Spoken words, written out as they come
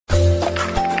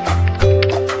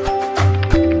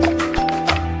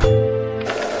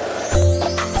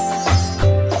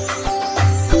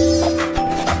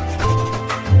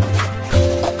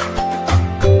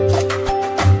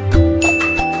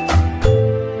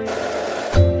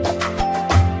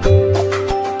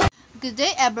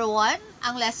everyone!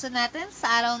 Ang lesson natin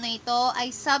sa araw na ito ay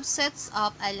subsets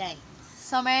of a line.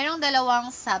 So, mayroong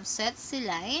dalawang subsets si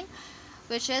line,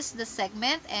 which is the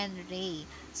segment and ray.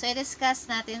 So, i-discuss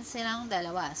natin silang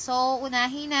dalawa. So,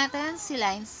 unahin natin si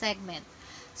line segment.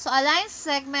 So, a line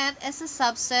segment is a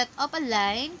subset of a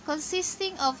line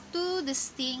consisting of two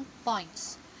distinct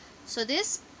points. So,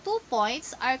 these 2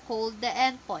 points are called the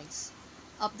endpoints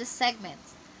of the segment.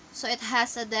 So, it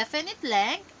has a definite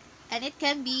length and it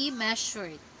can be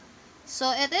measured.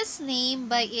 So, it is named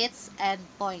by its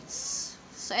endpoints.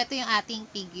 So, ito yung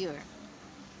ating figure.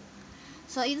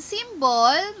 So, in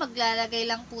symbol, maglalagay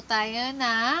lang po tayo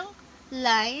ng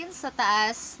line sa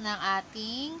taas ng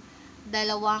ating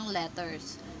dalawang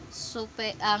letters. So,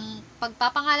 ang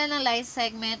pagpapangalan ng line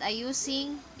segment ay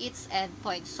using its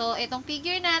endpoint. So, itong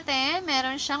figure natin,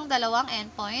 meron siyang dalawang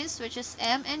endpoints, which is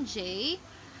M and J.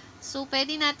 So,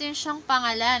 pwede natin siyang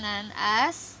pangalanan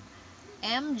as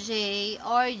MJ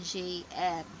or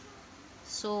JM.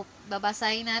 So,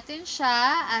 babasahin natin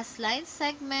siya as line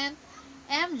segment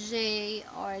MJ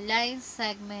or line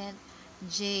segment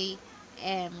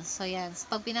JM. So, yan. So,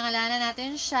 pag pinangalanan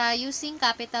natin siya using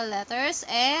capital letters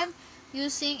and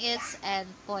using its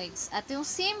endpoints. At yung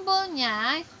symbol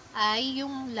niya ay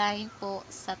yung line po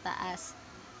sa taas.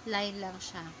 Line lang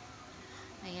siya.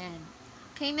 Ayan.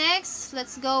 Okay, next,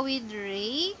 let's go with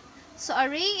ray. So, a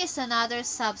ray is another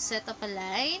subset of a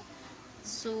line.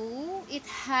 So, it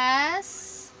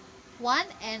has one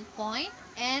endpoint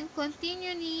and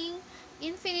continuing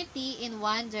infinity in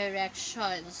one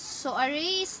direction. So, a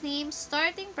ray is named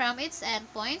starting from its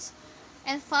endpoints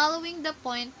and following the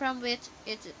point from which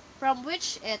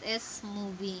it is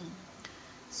moving.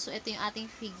 So, ito yung ating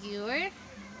figure.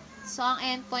 So, ang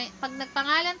endpoint, pag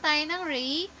nagpangalan tayo ng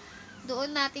ray,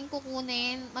 doon natin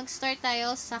kukunin, mag-start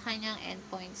tayo sa kanyang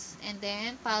endpoints. And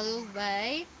then, followed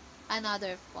by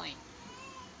another point.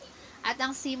 At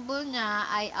ang symbol niya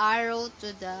ay arrow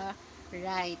to the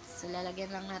right. So,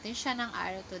 lalagyan lang natin siya ng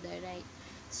arrow to the right.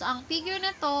 So, ang figure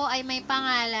na to ay may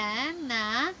pangalan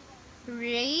na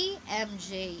Ray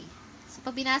MJ. So,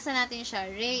 pag binasa natin siya,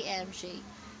 Ray MJ.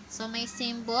 So, may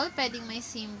symbol, pwedeng may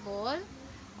symbol,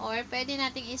 or pwede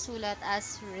nating isulat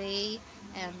as Ray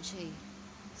MJ.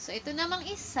 So, ito namang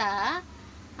isa,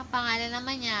 ang pangalan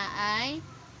naman niya ay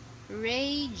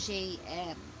Ray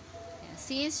JM. Yan.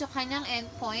 Since yung kanyang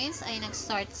endpoints ay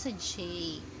nag-start sa J.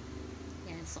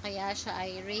 Yan. So, kaya siya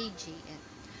ay Ray JM.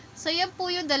 So, yan po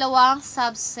yung dalawang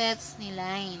subsets ni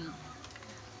line.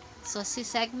 So, si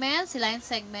segment, si line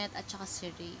segment, at saka si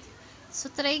ray.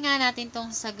 So, try nga natin tong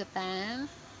sagutan.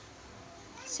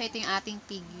 So, ito yung ating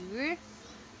figure.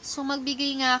 So,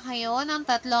 magbigay nga kayo ng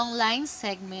tatlong line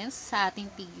segments sa ating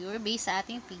figure, based sa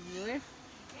ating figure.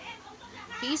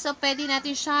 Okay, so pwede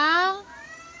natin siyang,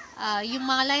 yung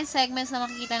mga line segments na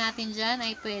makikita natin dyan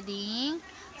ay pwedeng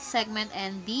segment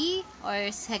ND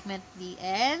or segment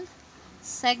DN,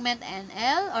 segment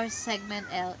NL or segment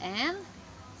LN,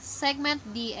 segment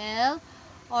DL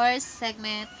or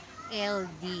segment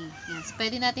LD. Yes,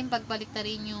 pwede natin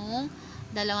pagbaliktarin yung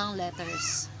dalawang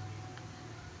letters.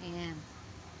 Ayan.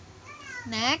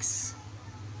 Next,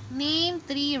 name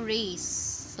 3 rays.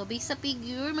 So, based sa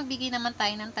figure, magbigay naman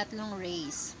tayo ng tatlong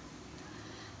rays.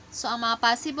 So, ang mga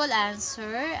possible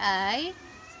answer ay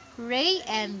ray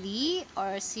ND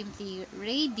or simply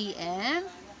ray DN.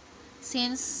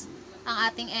 Since ang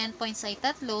ating endpoints ay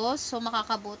tatlo, so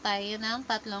makakabuo tayo ng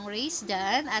tatlong rays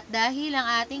dyan. At dahil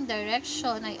ang ating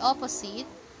direction ay opposite,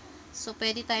 so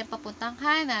pwede tayong papuntang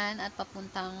kanan at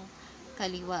papuntang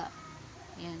kaliwa.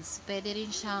 Yan. So, pwede rin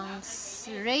siyang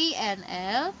ray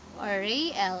NL or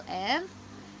ray LN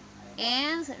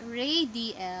and ray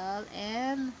DL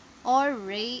or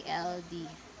ray LD.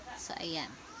 So, ayan.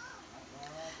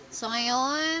 So,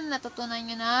 ngayon, natutunan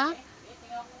nyo na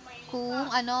kung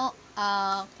ano,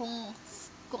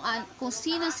 kung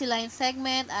sino si line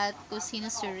segment at kung sino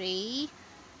si ray.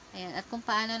 Ayan. At kung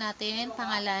paano natin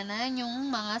pangalanan yung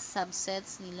mga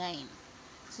subsets ni line.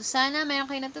 So, sana mayroon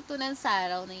kayo natutunan sa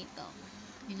araw na ito.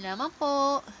 Yun lamang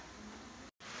po.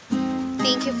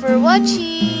 Thank you for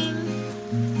watching.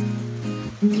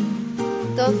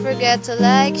 Don't forget to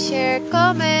like, share,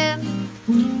 comment,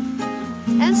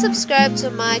 and subscribe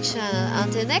to my channel.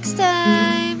 Until next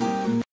time.